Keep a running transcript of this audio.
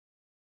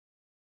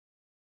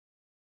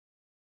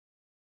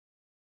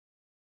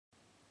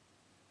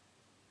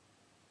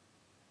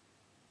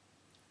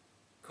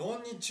こ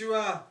んにち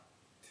は。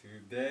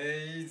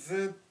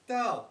Today's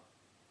Tao.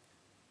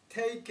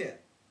 Take it.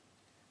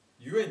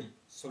 ゆえに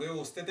それ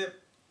を捨てて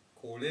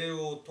これ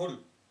を取る。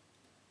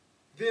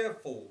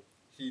Therefore,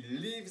 he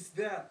leaves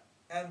that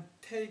and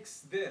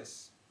takes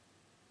this.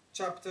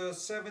 Chapter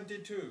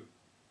 72.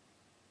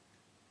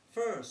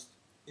 First,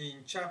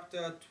 in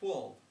chapter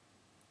 12,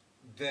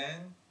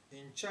 then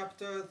in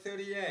chapter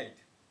 38,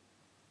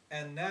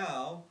 and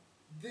now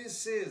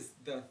this is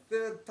the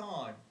third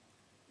time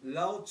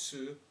Lao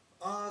Tzu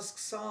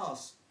asks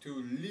us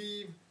to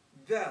leave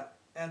that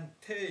and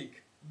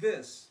take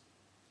this.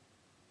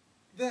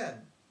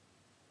 Then,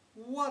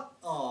 what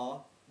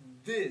are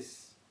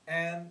this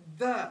and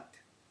that?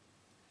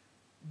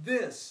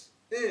 This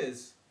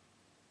is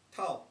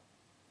Tao,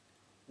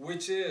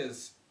 which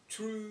is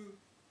true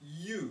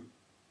you,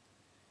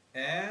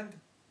 and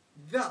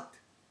that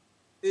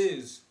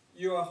is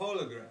your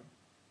hologram,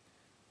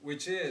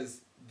 which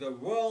is the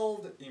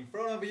world in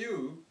front of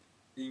you,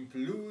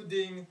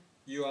 including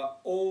your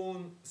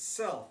own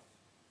self.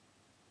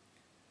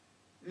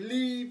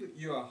 Leave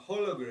your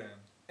hologram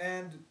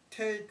and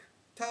take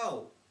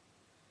Tao.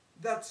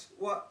 That's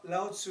what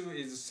Lao Tzu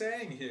is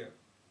saying here.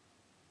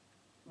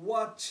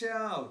 Watch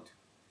out.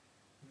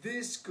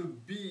 This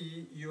could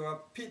be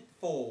your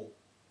pitfall.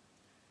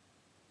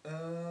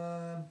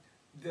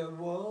 The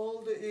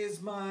world is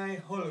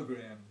my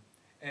hologram,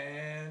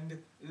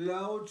 and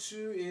Lao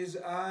Tzu is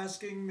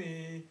asking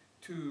me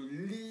to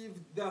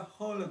leave the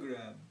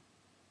hologram.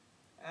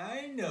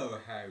 I know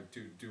how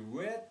to do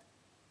it.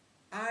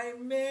 I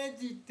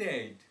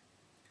meditate.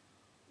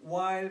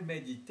 While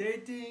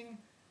meditating,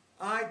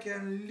 I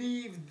can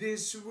leave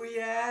this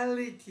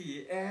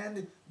reality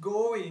and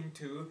go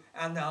into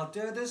an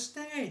altered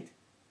state.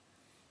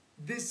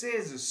 This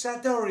is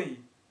Satori,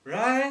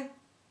 right?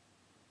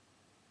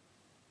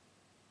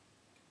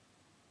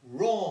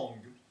 Wrong.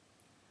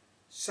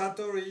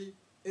 Satori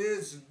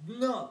is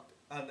not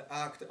an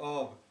act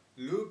of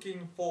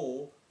looking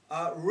for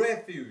a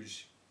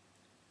refuge.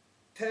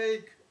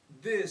 Take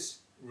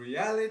this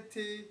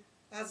reality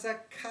as a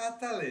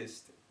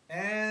catalyst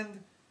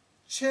and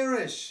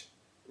cherish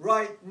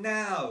right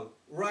now,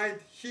 right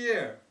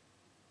here.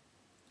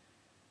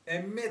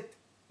 Emit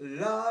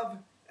love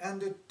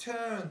and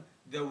turn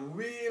the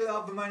wheel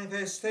of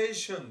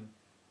manifestation,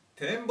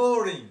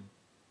 Tenborin.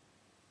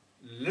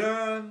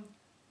 Learn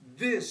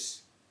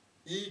this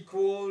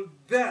equal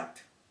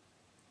that.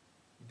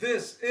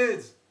 This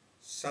is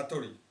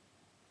Satori.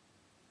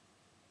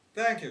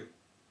 Thank you.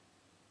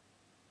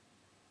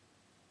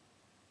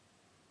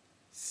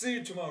 See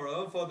you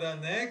tomorrow for the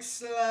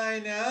next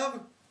line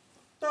of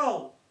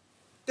Tao,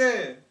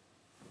 Te,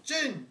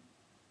 Ching.